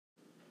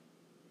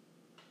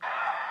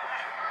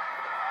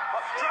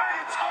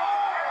Dragon Skull.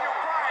 Daniel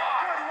Bryan,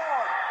 good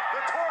lord.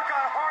 The torque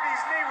on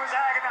Hardy's knee was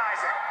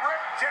agonizing.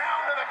 Ripped down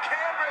to the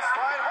canvas.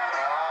 Bryan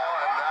holding.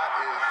 Oh, and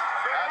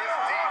that is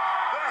deep.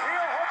 The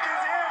heel hook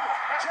is in.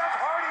 Jeff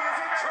Hardy is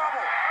in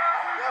trouble.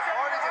 Jeff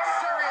Hardy's in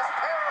serious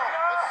peril.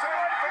 The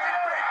same for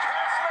the big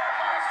cast man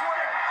last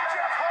week.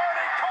 Jeff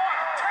Hardy caught.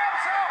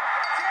 Taps out.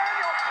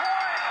 Daniel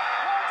Bryan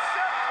one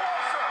step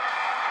closer.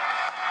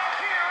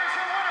 Here is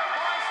your winner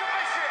by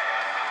submission,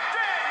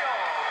 Daniel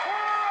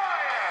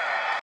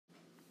Bryan.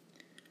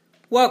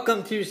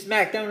 Welcome to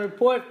Smackdown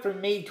Report for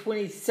May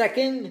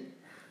 22nd.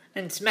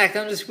 And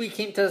Smackdown this week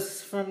came to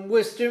us from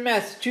Worcester,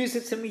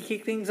 Massachusetts, and we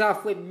kick things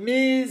off with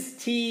Miz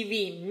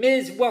TV.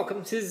 Miz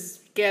welcomes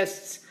his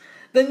guests,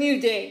 The New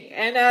Day,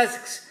 and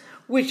asks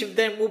which of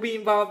them will be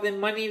involved in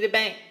Money in the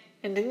Bank.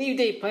 And The New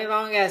Day play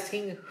along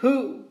asking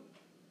who.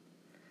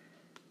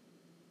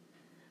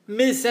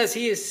 Miz says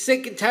he is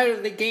sick and tired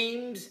of the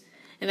games,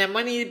 and at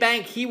Money in the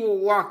Bank he will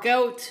walk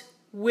out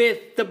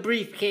with the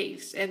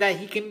briefcase, and that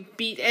he can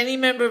beat any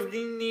member of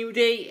the New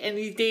Day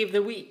any day of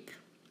the week.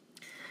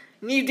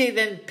 New Day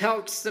then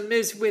pelts the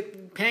Miz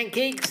with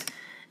pancakes,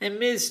 and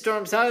Miz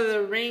storms out of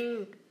the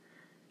ring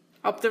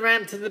up the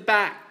ramp to the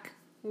back,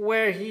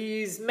 where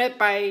he's met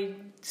by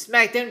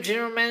SmackDown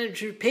General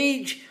Manager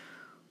Paige,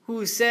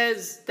 who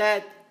says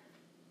that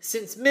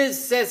since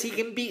Miz says he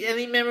can beat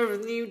any member of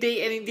the New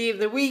Day any day of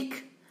the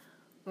week,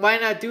 why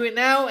not do it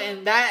now?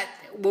 And that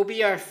will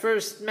be our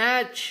first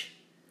match.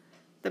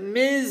 The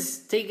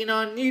Miz taking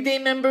on New Day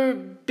member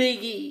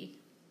Big E.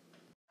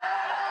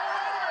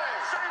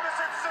 Sheamus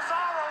and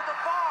Cesaro, the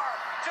bar,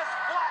 just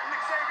flattened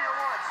Xavier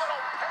once. Little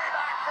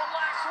payback from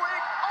last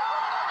week. Oh,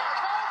 look at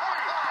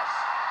Kofi.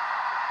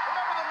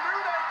 Remember, the New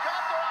Day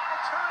got their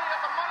opportunity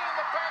at the Money in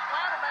the Bank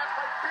ladder match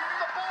by beating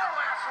the bar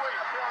last week.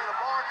 Apparently the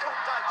bar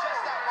couldn't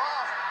digest that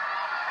loss.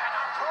 And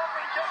now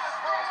Kofi gets his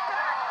first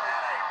back.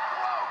 And a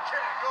blow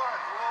kick. Good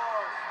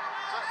lord.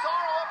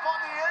 Cesaro up on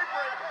the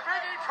apron.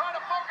 Big E trying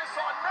to focus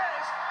on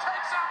Miz.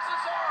 Takes out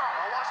Cesaro.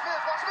 Oh, watch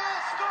Miz, watch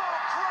Miz. Skull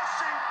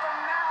crushing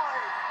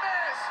finale.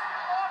 Miz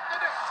off the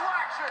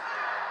distraction.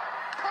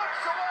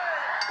 Puts away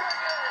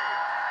Big E.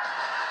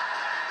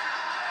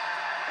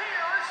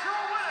 Here is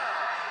your winner,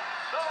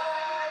 The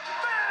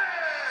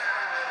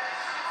Miz.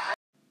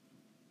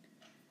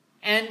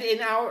 And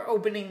in our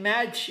opening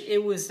match,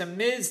 it was The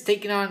Miz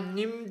taking on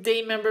New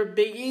Day member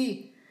Big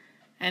E.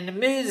 And The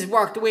Miz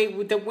walked away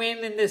with the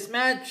win in this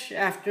match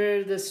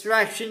after the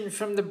distraction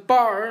from the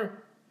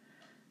bar,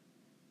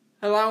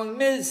 allowing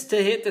Miz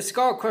to hit the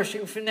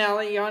skull-crushing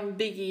finale on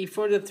Big E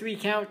for the 3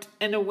 count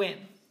and a win.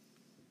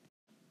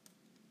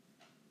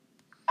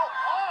 Oh,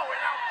 and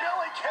now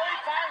Billy Kay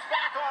fires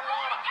back on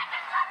Lana.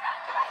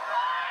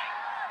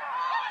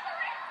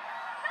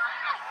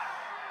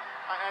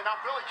 And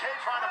now Billy Kay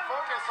trying to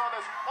focus on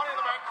this Money in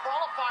the Bank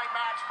qualifying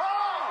match.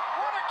 Oh,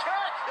 what a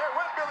kick! There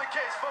went Billy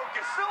Kay's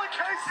focus. Billy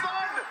Kay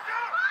stunned.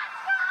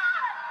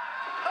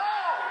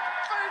 Oh,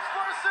 face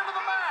first into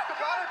the mat.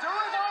 Gotta do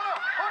it. Lana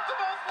hooked to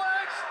both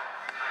legs.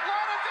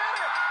 Lana did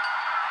it.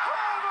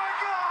 Oh my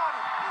God!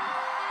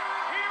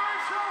 Here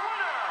is your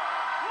winner,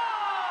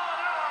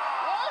 Lana.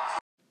 What?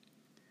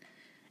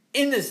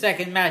 In the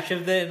second match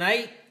of the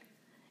night,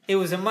 it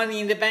was a Money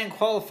in the Bank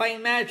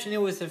qualifying match, and it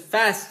was the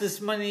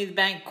fastest Money in the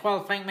Bank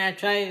qualifying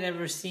match I had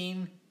ever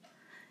seen.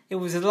 It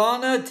was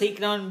Lana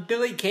taking on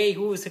Billy Kay,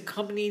 who was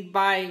accompanied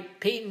by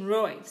Peyton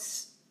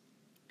Royce.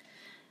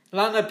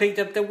 Lana picked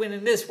up the win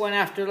in this one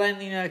after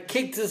landing a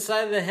kick to the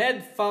side of the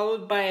head,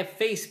 followed by a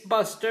face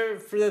buster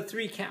for the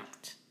 3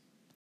 count.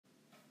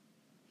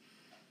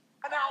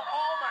 And now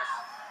Almas.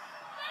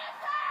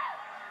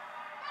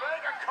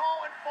 Vega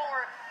calling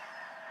for it.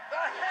 The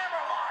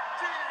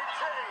hammerlock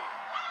DDT.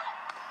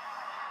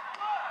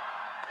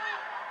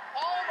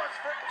 Almas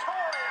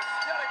victorious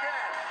yet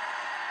again.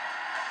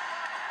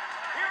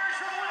 Here is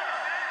your winner,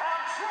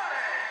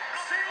 Andrade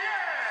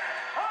Cien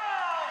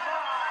Almas.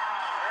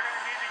 We're going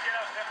to need to get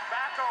a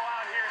tobacco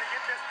out here to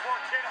get this poor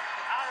kid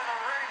out of the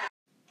ring.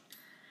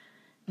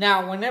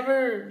 Now,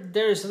 whenever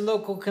there's a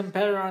local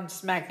competitor on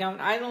SmackDown,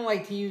 I don't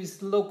like to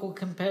use local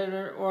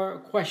competitor or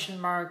question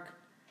mark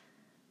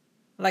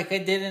like I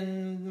did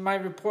in my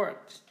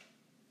report.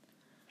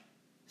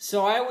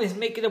 So I always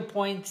make it a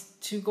point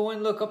to go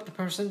and look up the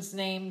person's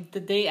name the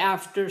day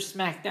after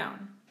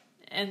SmackDown.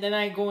 And then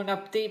I go and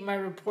update my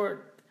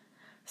report,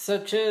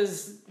 such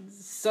as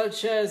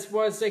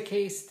was the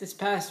case this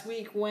past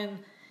week when,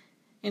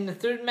 in the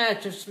third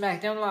match of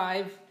SmackDown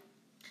Live,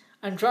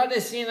 Andrade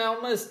Cien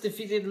Almas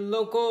defeated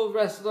local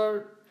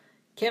wrestler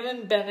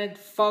Kevin Bennett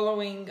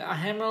following a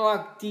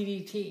hammerlock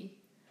DDT.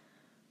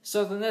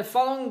 So then the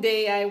following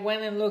day, I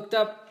went and looked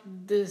up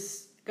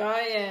this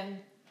guy, and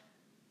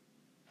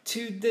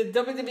to the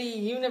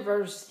WWE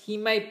universe, he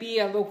might be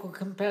a local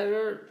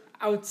competitor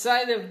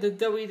outside of the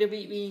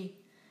WWE.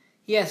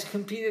 He has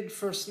competed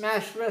for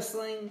Smash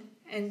Wrestling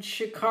and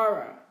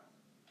Shikara.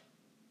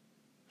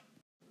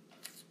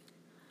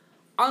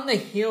 On the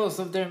heels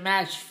of their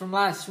match from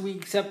last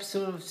week's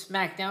episode of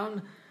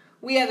SmackDown,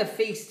 we had a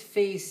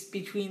face-to-face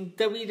between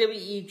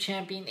WWE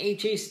Champion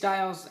AJ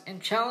Styles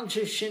and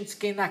challenger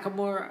Shinsuke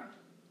Nakamura.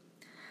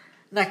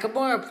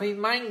 Nakamura played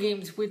mind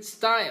games with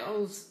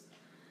Styles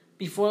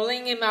before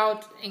laying him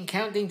out and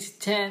counting to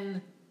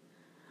 10,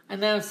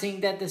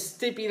 announcing that the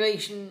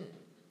stipulation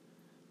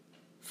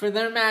for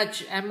their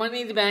match at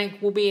Money in the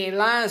Bank will be a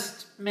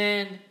last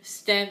man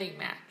standing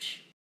match.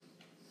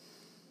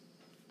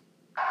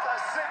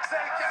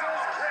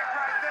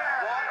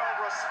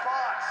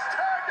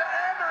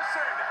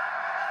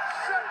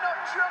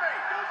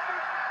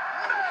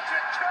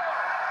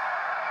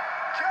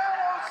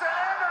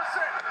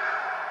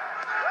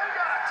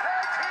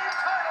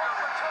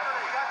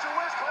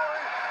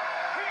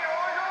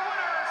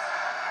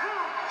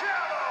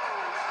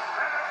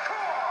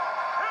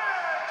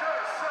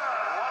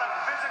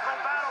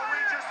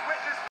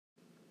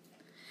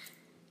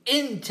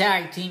 In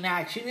tag team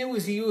action, it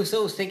was the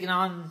Usos taking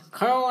on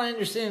Carl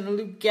Anderson and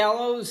Luke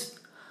Gallows,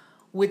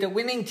 with the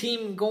winning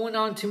team going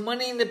on to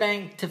Money in the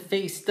Bank to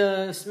face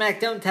the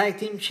Smackdown Tag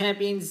Team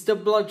Champions, the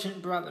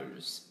Bludgeon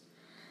Brothers.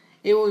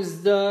 It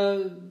was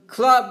the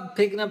club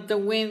picking up the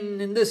win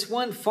in this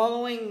one,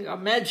 following a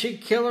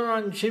magic killer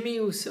on Jimmy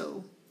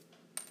Uso.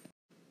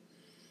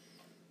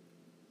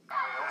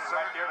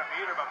 Right there to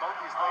meet her, but both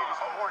these ladies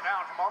worn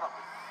down from all the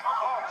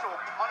actual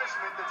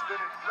punishment that's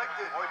been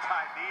inflicted. More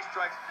time knee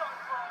strikes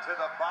to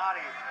the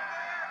body,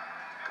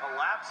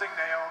 collapsing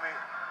Naomi.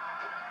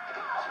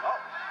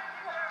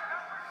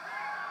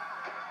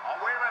 Oh,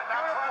 wait a minute, now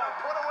trying to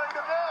put away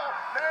Deville.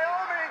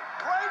 Naomi,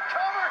 great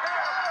cover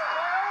here.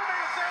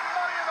 Naomi's in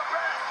Money in the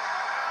Bank.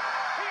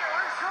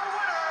 Here is your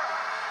winner,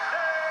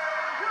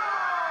 Naomi.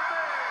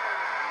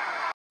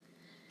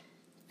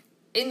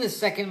 In the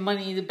second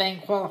Money in the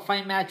Bank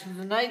qualifying match of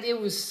the night,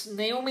 it was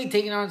Naomi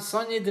taking on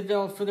Sonya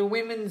Deville for the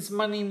women's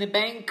Money in the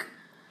Bank.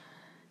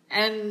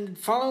 And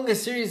following a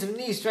series of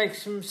knee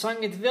strikes from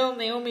Sonya Deville,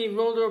 Naomi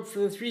rolled her up for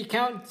the 3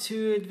 count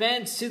to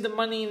advance to the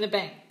Money in the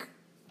Bank.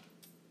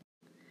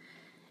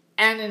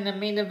 And in the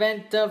main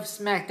event of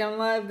Smackdown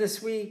Live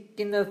this week,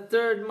 in the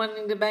third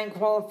Money in the Bank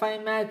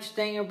qualifying match,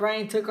 Daniel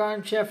Bryan took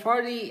on Jeff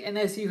Hardy. And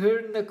as you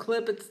heard in the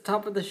clip at the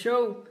top of the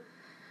show,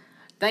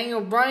 Daniel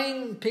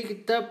Bryan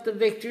picked up the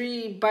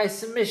victory by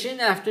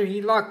submission after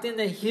he locked in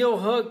a heel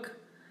hook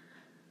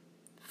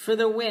for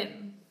the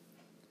win.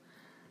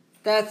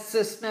 That's the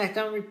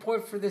Smackdown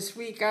report for this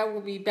week. I will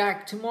be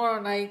back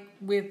tomorrow night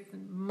with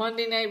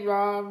Monday Night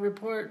Raw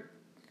report,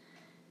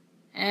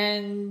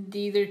 and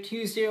either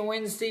Tuesday or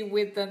Wednesday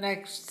with the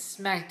next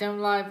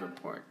Smackdown Live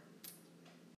report.